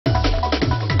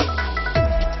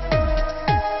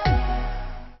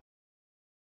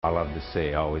I love the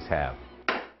sea, always have.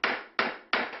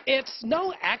 It's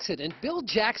no accident Bill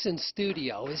Jackson's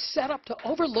studio is set up to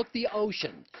overlook the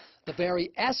ocean, the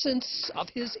very essence of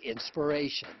his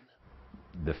inspiration.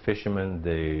 The fishermen,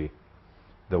 the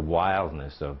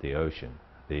wildness of the ocean,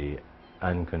 the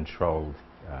uncontrolled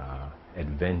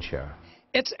adventure.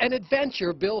 It's an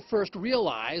adventure Bill first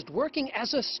realized working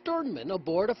as a sternman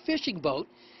aboard a fishing boat,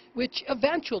 which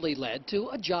eventually led to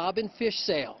a job in fish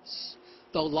sales.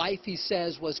 Though life, he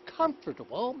says, was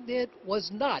comfortable, it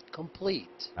was not complete.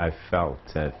 I felt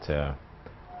that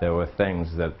there were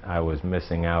things that I was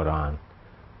missing out on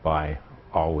by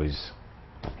always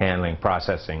handling,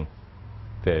 processing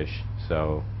fish,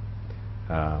 so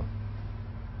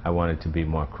I wanted to be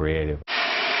more creative.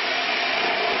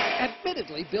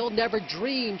 Admittedly, Bill never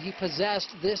dreamed he possessed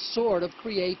this sort of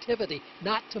creativity,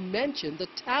 not to mention the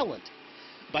talent.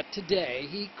 But today,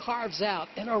 he carves out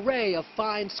an array of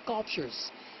fine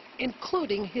sculptures,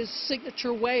 including his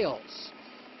signature whales.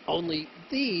 Only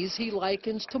these he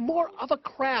likens to more of a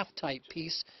craft-type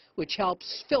piece, which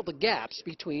helps fill the gaps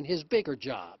between his bigger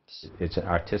jobs. It's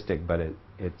artistic, but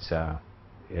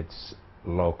it's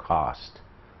low cost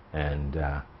and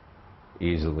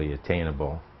easily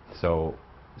attainable. So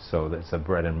that's a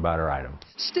bread and butter item.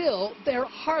 Still, they're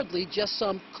hardly just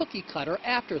some cookie-cutter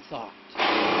afterthought.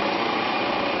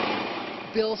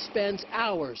 Bill spends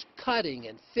hours cutting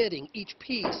and fitting each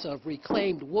piece of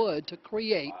reclaimed wood to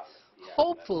create,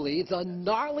 hopefully, the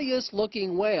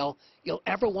gnarliest-looking whale you'll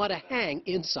ever want to hang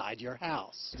inside your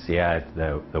house. Yeah,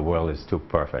 the world is too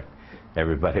perfect.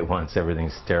 Everybody wants everything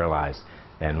sterilized.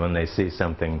 And when they see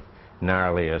something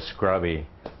gnarly or scrubby,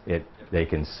 they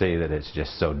can see that it's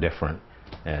just so different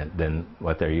than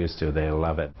what they're used to. They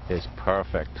love it. It's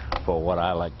perfect for what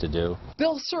I like to do.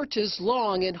 Bill searches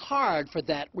long and hard for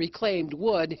that reclaimed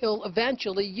wood he'll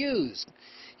eventually use.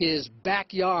 His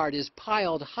backyard is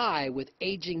piled high with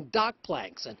aging dock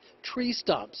planks and tree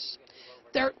stumps.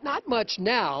 They're not much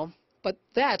now, but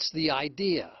that's the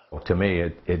idea. Well, to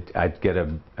me, I'd get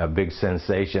a big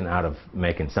sensation out of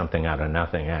making something out of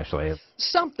nothing, actually.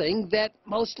 Something that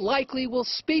most likely will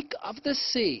speak of the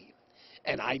sea.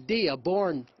 An idea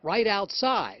born right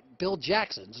outside Bill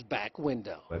Jackson's back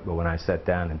window. But when I sit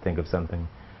down and think of something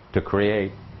to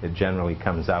create, it generally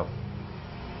comes out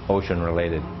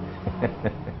ocean-related.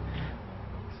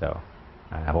 So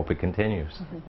I hope it continues.